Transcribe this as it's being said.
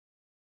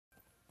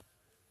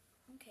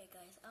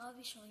Okay guys, I'll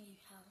be showing you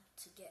how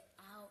to get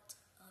out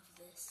of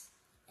this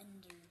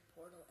ender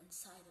portal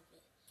inside of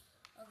it.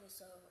 Okay,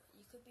 so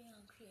you could be on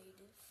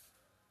creative,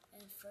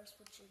 and first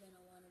what you're going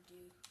to want to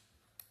do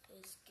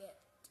is get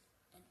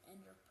an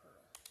ender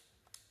pearl.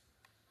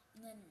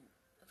 And then,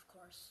 of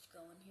course,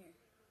 go in here.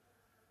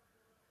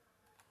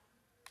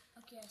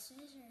 Okay, as soon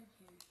as you're in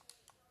here,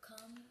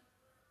 come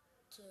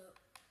to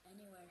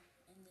anywhere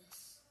in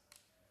this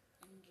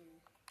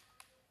ender.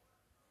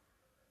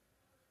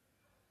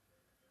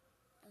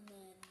 And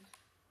then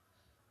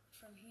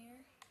from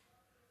here,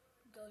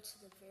 go to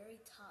the very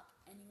top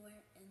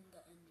anywhere in the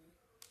ender.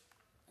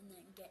 And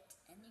then get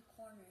any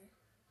corner.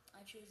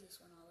 I choose this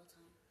one all the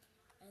time.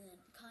 And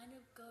then kind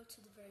of go to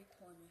the very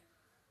corner.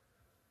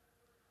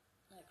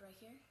 Like right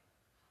here.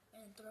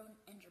 And throw an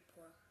ender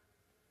pearl.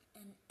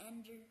 An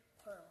ender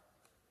pearl.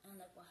 And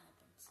look what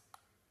happens.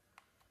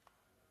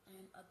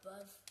 I'm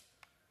above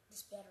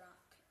this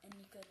bedrock. And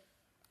you could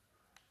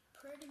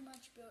pretty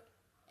much build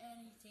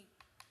anything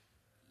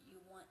you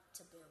want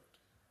to build.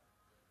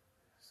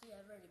 See,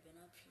 I've already been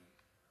up here.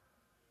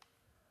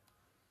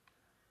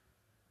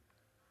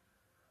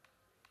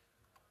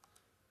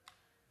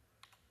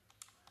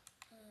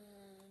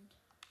 And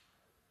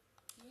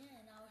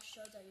yeah, now it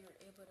shows that you're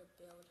able to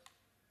build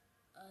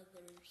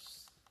other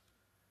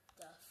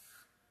stuff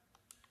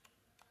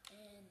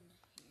in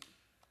here.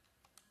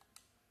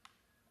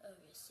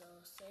 Okay, so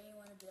say you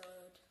want to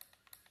build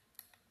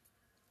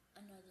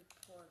another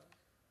portal,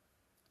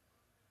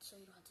 so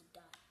you don't have to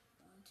die.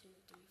 1, 2,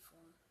 3, 4,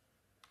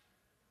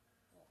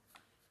 5.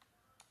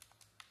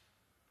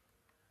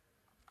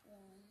 1.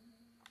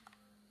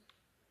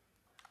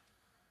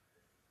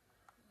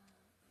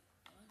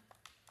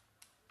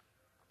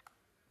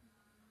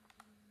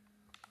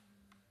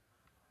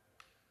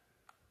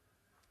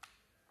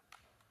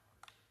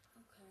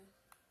 Okay.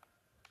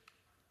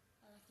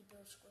 I like to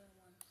build square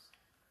ones.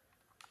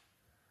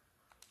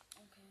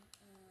 Okay,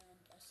 and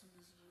as soon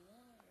as you do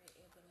that,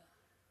 you're able to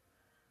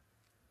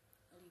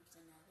leave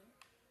the nether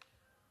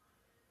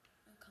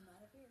and come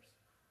out of yours.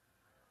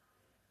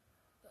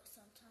 But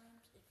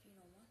sometimes, if you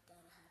don't want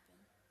that to happen,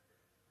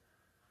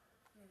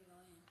 you're going to go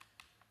in.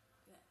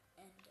 You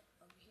end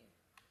over here.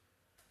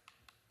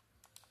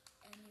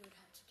 And you would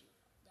have to do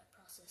that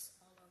process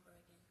all over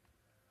again.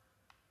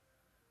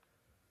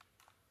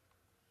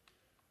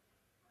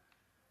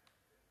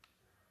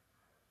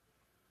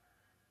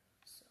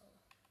 So,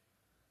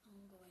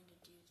 I'm going to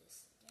do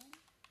this again.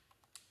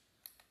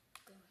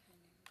 Go ahead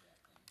and grab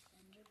an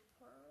ender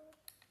pearl.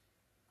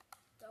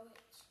 Throw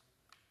it.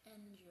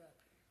 And you're up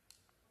here.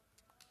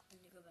 Then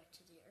you go back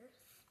to the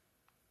earth.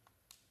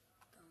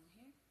 Go in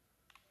here.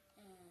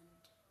 And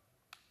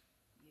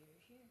you're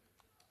here.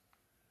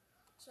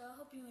 So I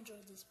hope you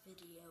enjoyed this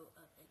video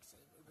of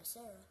Xavier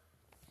Becerra.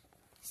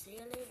 See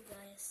you later,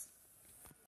 guys.